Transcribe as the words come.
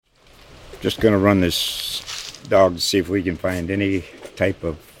Just going to run this dog to see if we can find any type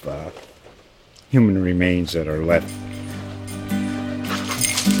of human remains that are left.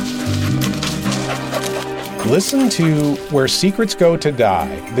 Listen to Where Secrets Go to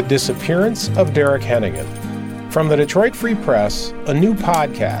Die, The Disappearance of Derek Hennigan. From the Detroit Free Press, a new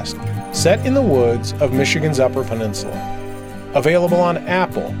podcast set in the woods of Michigan's Upper Peninsula. Available on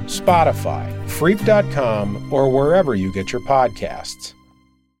Apple, Spotify, Freep.com, or wherever you get your podcasts.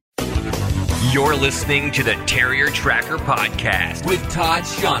 You're listening to the Terrier Tracker Podcast with Todd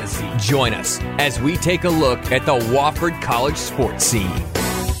Shanesy. Join us as we take a look at the Wofford college sports scene.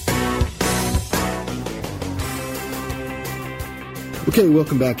 Okay,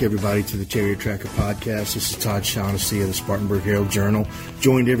 welcome back, everybody, to the Terrier Tracker Podcast. This is Todd Shanesy of the Spartanburg Herald-Journal,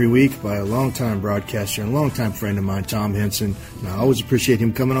 joined every week by a longtime broadcaster and longtime friend of mine, Thom Henson. And I always appreciate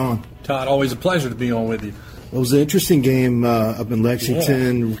him coming on. Todd, always a pleasure to be on with you. It was an interesting game up in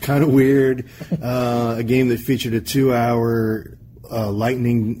Lexington, kind of weird. A game that featured a 2-hour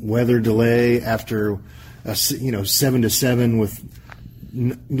lightning weather delay after, 7-7 with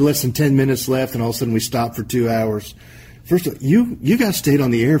less than 10 minutes left, and all of a sudden we stopped for 2 hours. First of all, you guys stayed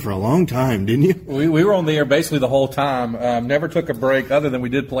on the air for a long time, didn't you? We were on the air basically the whole time. Never took a break, other than we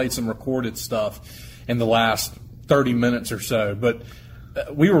did play some recorded stuff in the last 30 minutes or so. But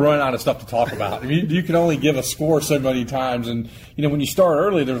we were running out of stuff to talk about. I mean, you can only give a score so many times. And, when you start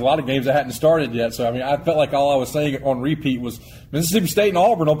early, there's a lot of games that hadn't started yet. So, I felt like all I was saying on repeat was Mississippi State and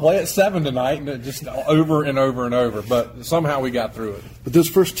Auburn will play at 7 tonight, and just over and over and over. But somehow we got through it. But those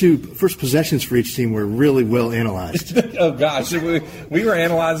first possessions for each team were really well analyzed. Oh, gosh. We were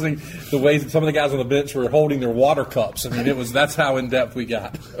analyzing the ways that some of the guys on the bench were holding their water cups. That's how in-depth we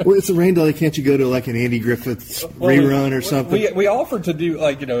got. Well, it's a rain delay. Can't you go to like an Andy Griffith rerun or something? We offered to do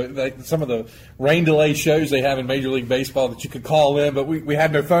like some of the rain delay shows they have in Major League Baseball that you could call in, but we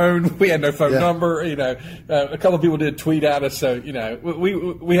had no phone. We had no phone number. A couple of people did tweet at us, so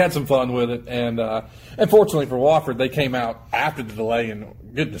we had some fun with it. And fortunately for Wofford, they came out after the delay, and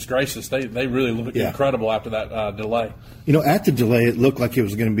goodness gracious, they really looked incredible after that delay. At the delay, it looked like it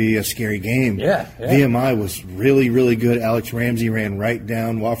was going to be a scary game. Yeah. VMI was really, really good. Alex Ramsey ran right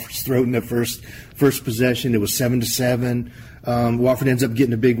down Wofford's throat in the first possession. It was 7-7. Wofford ends up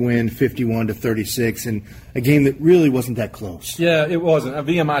getting a big win, 51-36, and a game that really wasn't that close. Yeah, it wasn't.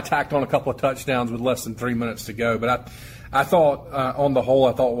 VMI tacked on a couple of touchdowns with less than 3 minutes to go, but I thought on the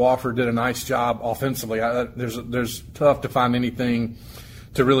whole, Wofford did a nice job offensively. There's tough to find anything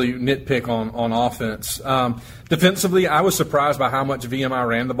to really nitpick on offense. Defensively, I was surprised by how much VMI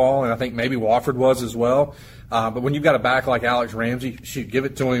ran the ball, and I think maybe Wofford was as well. But when you've got a back like Alex Ramsey, give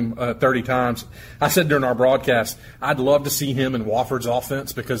it to him 30 times. I said during our broadcast, I'd love to see him in Wofford's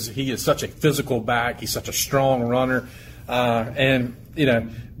offense because he is such a physical back. He's such a strong runner.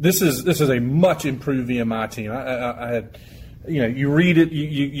 This is a much improved VMI team. I had, you read it,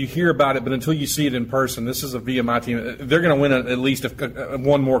 you hear about it, but until you see it in person, this is a VMI team. They're going to win at least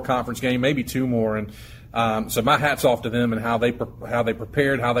one more conference game, maybe two more. And so my hat's off to them and how they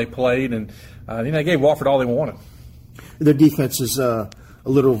prepared, how they played, and they gave Wofford all they wanted. Their defense is a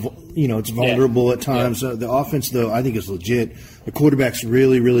little, it's vulnerable at times. The offense, though, I think is legit. The quarterback's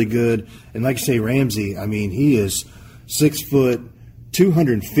really, really good. And like you say, Ramsey, he is 6 foot,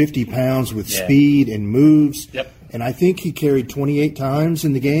 250 pounds with speed and moves. Yep. And I think he carried 28 times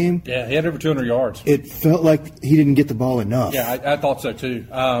in the game. Yeah, he had over 200 yards. It felt like he didn't get the ball enough. Yeah, I thought so too.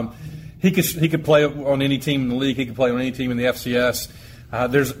 He could play on any team in the league. He could play on any team in the FCS.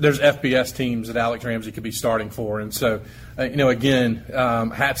 There's FBS teams that Alex Ramsey could be starting for, and so again,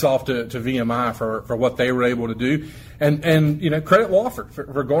 hats off to VMI for what they were able to do, and credit Wofford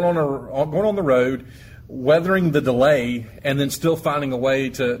for going on the road, weathering the delay, and then still finding a way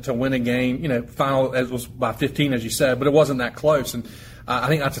to win a game. Final as was by 15, as you said, but it wasn't that close, and I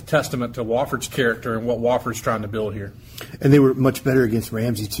think that's a testament to Wofford's character and what Wofford's trying to build here. And they were much better against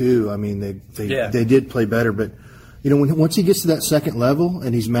Ramsey too. They did play better, but once he gets to that second level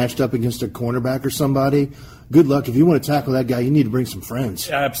and he's matched up against a cornerback or somebody, good luck. If you want to tackle that guy, you need to bring some friends.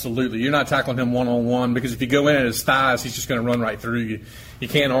 Absolutely. You're not tackling him one-on-one because if you go in at his thighs, he's just going to run right through you. You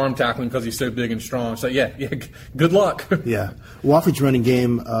can't arm tackle him because he's so big and strong. So, good luck. Yeah. Wofford's running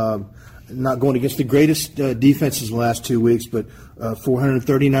game, not going against the greatest defenses the last 2 weeks, but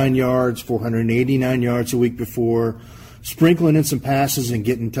 439 yards, 489 yards a week before, sprinkling in some passes and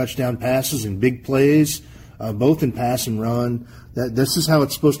getting touchdown passes and big plays, both in pass and run. This is how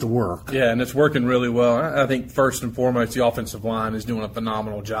it's supposed to work. Yeah, and it's working really well. I think first and foremost, the offensive line is doing a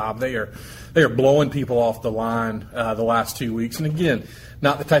phenomenal job. They are blowing people off the line the last 2 weeks. And again,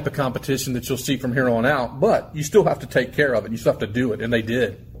 not the type of competition that you'll see from here on out, but you still have to take care of it. You still have to do it, and they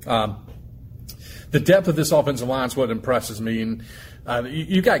did. the depth of this offensive line is what impresses me. And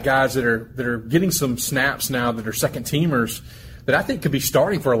you got guys that are getting some snaps now that are second teamers that I think could be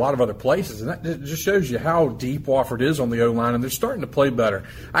starting for a lot of other places. And that just shows you how deep Wofford is on the O-line, and they're starting to play better.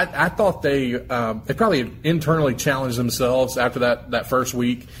 I thought they probably internally challenged themselves after that first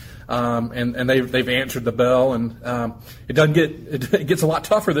week. And they've answered the bell, and it gets a lot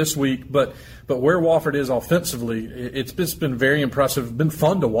tougher this week. But where Wofford is offensively, it's just been very impressive. Been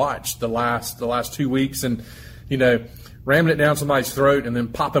fun to watch the last 2 weeks, and ramming it down somebody's throat and then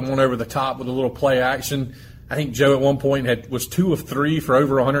popping one over the top with a little play action. I think Joe at one point was 2 of 3 for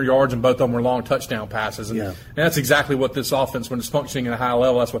over 100 yards, and both of them were long touchdown passes. And that's exactly what this offense, when it's functioning at a high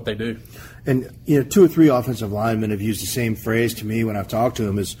level, that's what they do. And 2 or 3 offensive linemen have used the same phrase to me when I've talked to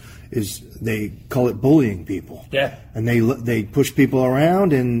them is they call it bullying people. Yeah. And they push people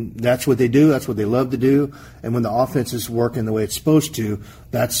around, and that's what they do. That's what they love to do. And when the offense is working the way it's supposed to,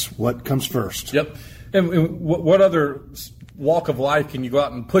 that's what comes first. Yep. And what other walk of life can you go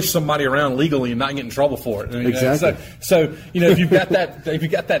out and push somebody around legally and not get in trouble for it? Exactly. So if you've got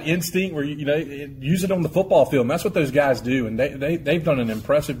that instinct where use it on the football field, and that's what those guys do, and they've done an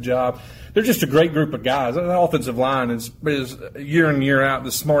impressive job. They're just a great group of guys. The offensive line is year in year out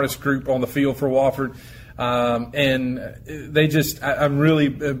the smartest group on the field for Wofford. And they I'm really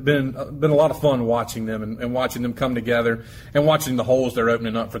been a lot of fun watching them and watching them come together and watching the holes they're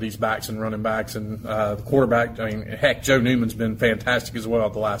opening up for these backs and running backs and the quarterback. I mean, heck, Joe Newman's been fantastic as well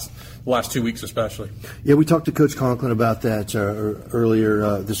the last 2 weeks especially. Yeah, we talked to Coach Conklin about that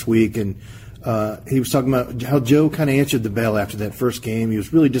earlier this week, and he was talking about how Joe kind of answered the bell after that first game. He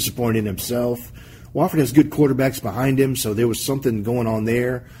was really disappointed in himself. Wofford has good quarterbacks behind him, so there was something going on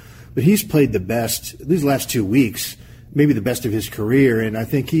there. But he's played the best these last 2 weeks, maybe the best of his career, and I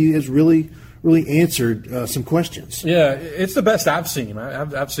think he has really answered some questions. Yeah, it's the best I've seen him.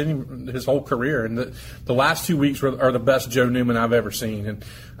 I've seen him his whole career, and the last 2 weeks are the best Joe Newman I've ever seen. And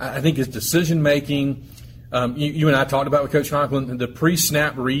I think his decision making, you and I talked about with Coach Conklin, the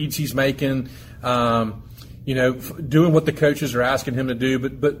pre-snap reads he's making. Doing what the coaches are asking him to do,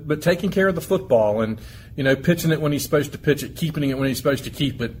 but taking care of the football and pitching it when he's supposed to pitch it, keeping it when he's supposed to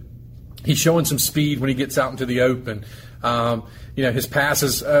keep it. He's showing some speed when he gets out into the open. His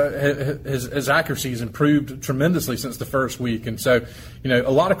passes, his accuracy has improved tremendously since the first week. And so,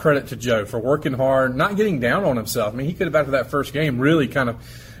 a lot of credit to Joe for working hard, not getting down on himself. I mean, he could have, after that first game, really kind of,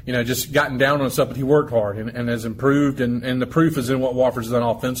 just gotten down on himself, but he worked hard and has improved. And the proof is in what Wofford's done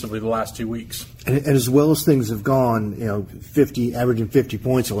offensively the last 2 weeks. And as well as things have gone, averaging 50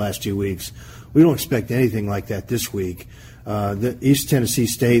 points the last 2 weeks, we don't expect anything like that this week. The East Tennessee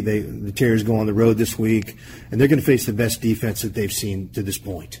State, the Terriers go on the road this week, and they're going to face the best defense that they've seen to this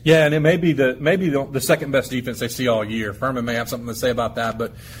point. Yeah, and it may be the second best defense they see all year. Furman may have something to say about that,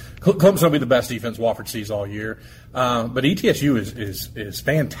 but Clemson will be the best defense Wofford sees all year. But ETSU is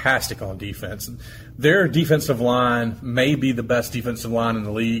fantastic on defense. Their defensive line may be the best defensive line in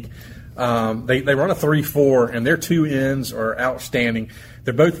the league. They run a 3-4, and their 2 ends are outstanding.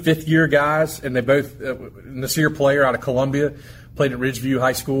 They're both fifth-year guys, and they both Nasir Player out of Columbia, played at Ridgeview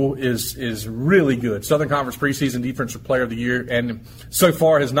High School, is really good. Southern Conference preseason defensive player of the year, and so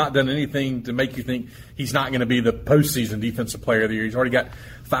far has not done anything to make you think he's not going to be the postseason defensive player of the year. He's already got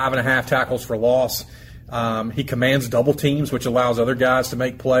 5.5 tackles for loss. He commands double teams, which allows other guys to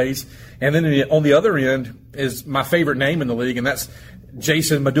make plays. And then on the other end is my favorite name in the league, and that's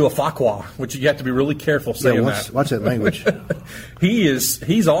Jason Madua-Fakwa, which you have to be really careful saying that. Watch that language.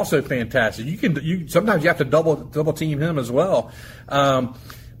 He's also fantastic. Sometimes you have to double team him as well. But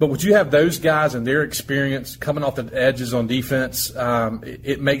when you have those guys and their experience coming off the edges on defense,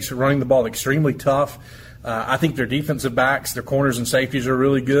 it makes running the ball extremely tough. I think their defensive backs, their corners and safeties are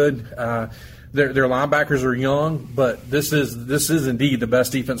really good. Their linebackers are young, but this is indeed the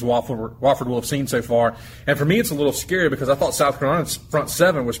best defense Wofford will have seen so far. And for me, it's a little scary because I thought South Carolina's front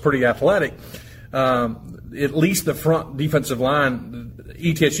 7 was pretty athletic. At least the front defensive line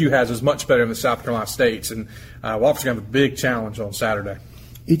ETSU has is much better than the South Carolina State's, and Wofford's going to have a big challenge on Saturday.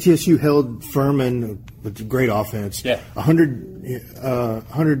 ETSU held Furman with great offense. Yeah.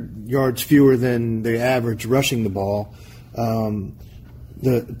 100 yards fewer than the average rushing the ball.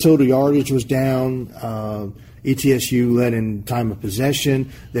 The total yardage was down. ETSU led in time of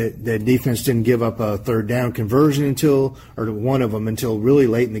possession. The defense didn't give up a third down conversion until really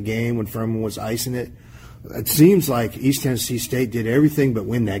late in the game when Furman was icing it. It seems like East Tennessee State did everything but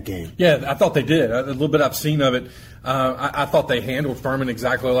win that game. Yeah, I thought they did. A little bit I've seen of it. I thought they handled Furman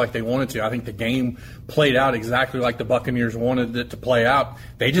exactly like they wanted to. I think the game played out exactly like the Buccaneers wanted it to play out.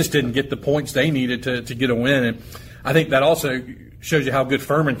 They just didn't get the points they needed to get a win. And I think that also shows you how good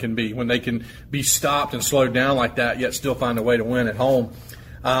Furman can be when they can be stopped and slowed down like that, yet still find a way to win at home.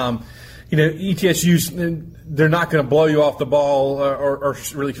 ETSU's, they're not going to blow you off the ball or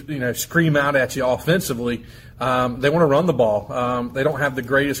really, scream out at you offensively. They want to run the ball. They don't have the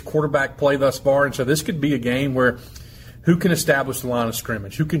greatest quarterback play thus far, and so this could be a game where who can establish the line of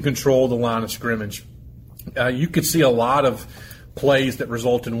scrimmage, who can control the line of scrimmage. You could see a lot of plays that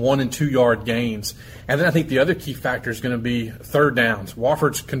result in 1 and 2 yard gains. And then I think the other key factor is going to be third downs.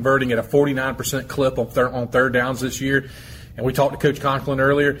 Wofford's converting at a 49% clip on third downs this year. And we talked to Coach Conklin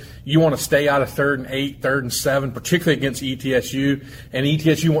earlier. You want to stay out of 3rd and 8, 3rd and 7, particularly against ETSU. And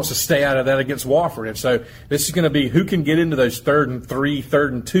ETSU wants to stay out of that against Wofford. And so this is going to be who can get into those 3rd and 3, 3rd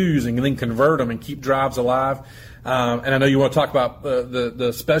and 2s, and then convert them and keep drives alive. And I know you want to talk about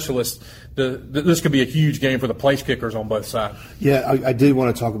the specialists. This could be a huge game for the place kickers on both sides. Yeah, I did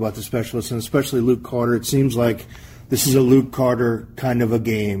want to talk about the specialists, and especially Luke Carter. It seems like this is a Luke Carter kind of a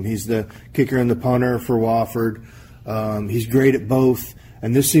game. He's the kicker and the punter for Wofford. He's great at both,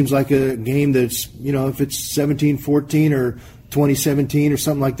 and this seems like a game that's, if it's 17-14 or 2017 or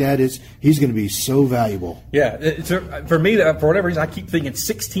something like that, he's going to be so valuable. Yeah, for me, for whatever reason, I keep thinking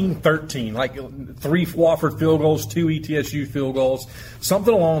 16-13, like 3 Wofford field goals, 2 ETSU field goals,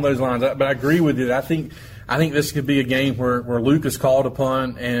 something along those lines. But I agree with you. I think this could be a game where Luke is called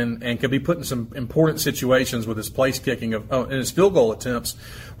upon and could be put in some important situations with his place kicking and his field goal attempts,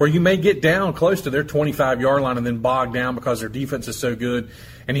 where you may get down close to their 25-yard line and then bog down because their defense is so good,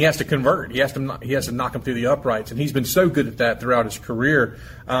 and he has to convert. He has to knock them through the uprights, and he's been so good at that throughout his career.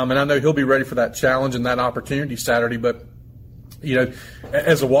 And I know he'll be ready for that challenge and that opportunity Saturday. But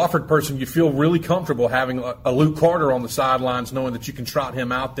as a Wofford person, you feel really comfortable having a Luke Carter on the sidelines, knowing that you can trot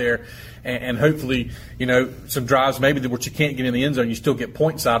him out there and hopefully, some drives maybe which you can't get in the end zone, you still get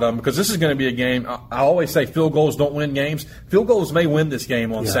points out of them, because this is going to be a game. I always say field goals don't win games. Field goals may win this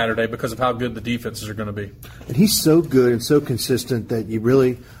game on Saturday because of how good the defenses are going to be. And he's so good and so consistent that you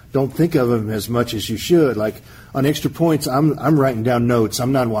really don't think of him as much as you should. Like on extra points, I'm writing down notes.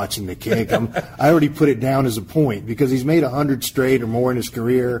 I'm not watching the kick. I already put it down as a point because he's made 100 straight or more in his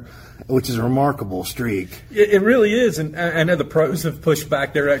career, which is a remarkable streak. It really is, and I know the pros have pushed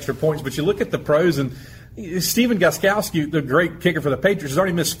back their extra points, but you look at the pros, and Steven Gostkowski, the great kicker for the Patriots, has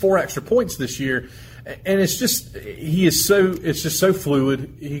already missed 4 extra points this year. And it's just so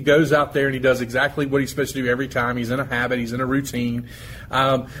fluid. He goes out there and he does exactly what he's supposed to do every time. He's in a habit. He's in a routine.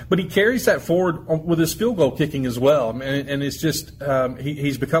 But he carries that forward with his field goal kicking as well. And it's just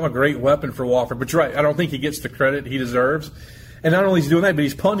he's become a great weapon for Wofford. But you're right. I don't think he gets the credit he deserves. And not only is he doing that, but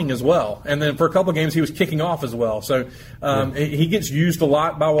he's punting as well. And then for a couple of games, he was kicking off as well. So he gets used a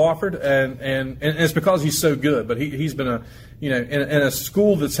lot by Wofford, and it's because he's so good. But he's been in a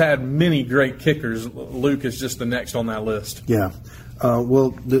school that's had many great kickers. Luke is just the next on that list. Yeah.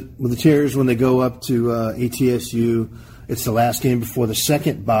 With the Terriers, when they go up to ETSU, it's the last game before the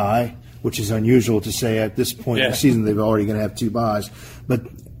second bye, which is unusual to say at this point in the season. They're already going to have 2 byes. But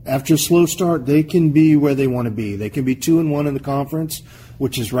after a slow start, they can be where they want to be. They can be 2-1 in the conference,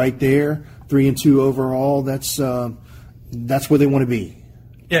 which is right there. 3-2 overall. That's where they want to be.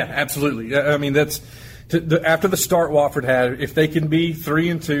 Yeah, absolutely. I mean, that's after the start Wofford had. If they can be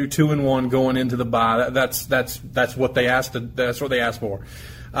 3-2, 2-1 going into the bye, that's what they asked. That's what they asked for.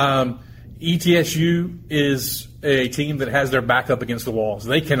 ETSU is a team that has their back up against the walls.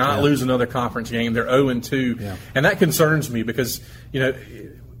 They cannot lose another conference game. They're 0-2, and that concerns me because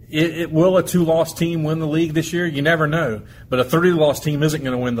It will a 2-loss team win the league this year? You never know. But a 3-loss team isn't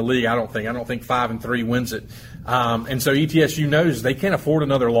going to win the league, I don't think. I don't think 5-3 wins it. And so ETSU knows they can't afford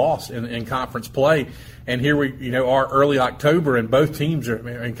another loss in conference play. And here we are early October, and both teams are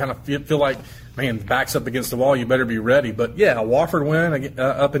and kind of feel like, man, the back's up against the wall. You better be ready. But, a Wofford win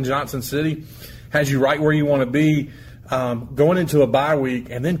up in Johnson City has you right where you want to be. Going into a bye week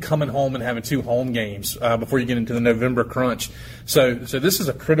and then coming home and having 2 home games before you get into the November crunch. So this is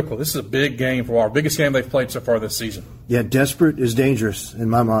a big game for our biggest game they've played so far this season. Yeah, desperate is dangerous in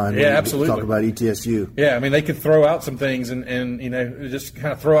my mind. Yeah, absolutely. Talk about ETSU. Yeah, I mean they could throw out some things and just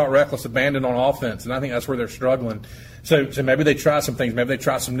kind of throw out reckless abandon on offense, and I think that's where they're struggling. So maybe they try some things. Maybe they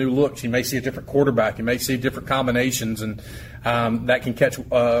try some new looks. You may see a different quarterback. You may see different combinations, and that can catch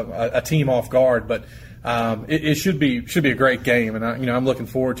a team off guard. But it should be a great game, and I'm looking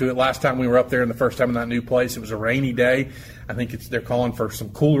forward to it. Last time we were up there, and the first time in that new place, it was a rainy day. I think they're calling for some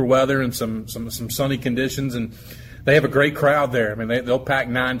cooler weather and some sunny conditions, and they have a great crowd there. I mean, they'll pack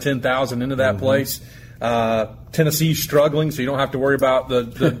 9,000-10,000 into that place. Tennessee's struggling, so you don't have to worry about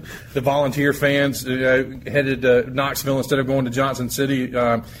the volunteer fans headed to Knoxville instead of going to Johnson City.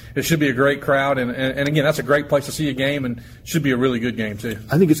 It should be a great crowd, and again, that's a great place to see a game, and should be a really good game too.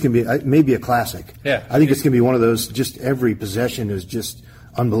 I think it's going to be maybe a classic. Yeah, I think it's going to be one of those. Just every possession is just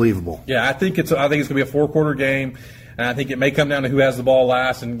unbelievable. Yeah, I think it's going to be a 4-quarter game. And I think it may come down to who has the ball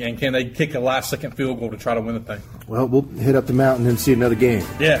last and can they kick a last-second field goal to try to win the thing. Well, we'll hit up the mountain and see another game.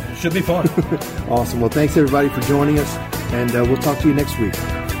 Yeah, it should be fun. Awesome. Well, thanks, everybody, for joining us, and we'll talk to you next week.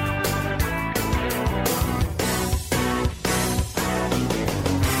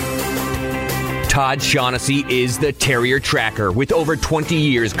 Todd Shanesy is the Terrier Tracker with over 20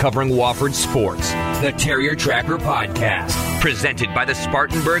 years covering Wofford sports. The Terrier Tracker Podcast, presented by the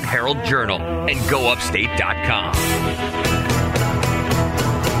Spartanburg Herald Journal and GoUpstate.com.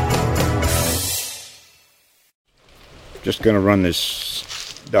 Just going to run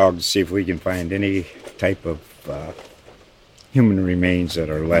this dog to see if we can find any type of human remains that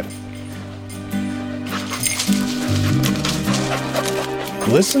are left.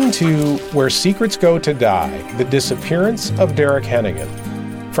 Listen to Where Secrets Go to Die, The Disappearance of Derek Hennigan.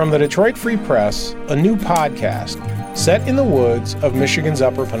 From the Detroit Free Press, a new podcast set in the woods of Michigan's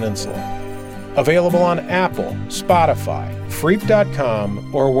Upper Peninsula. Available on Apple, Spotify,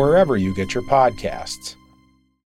 Freep.com, or wherever you get your podcasts.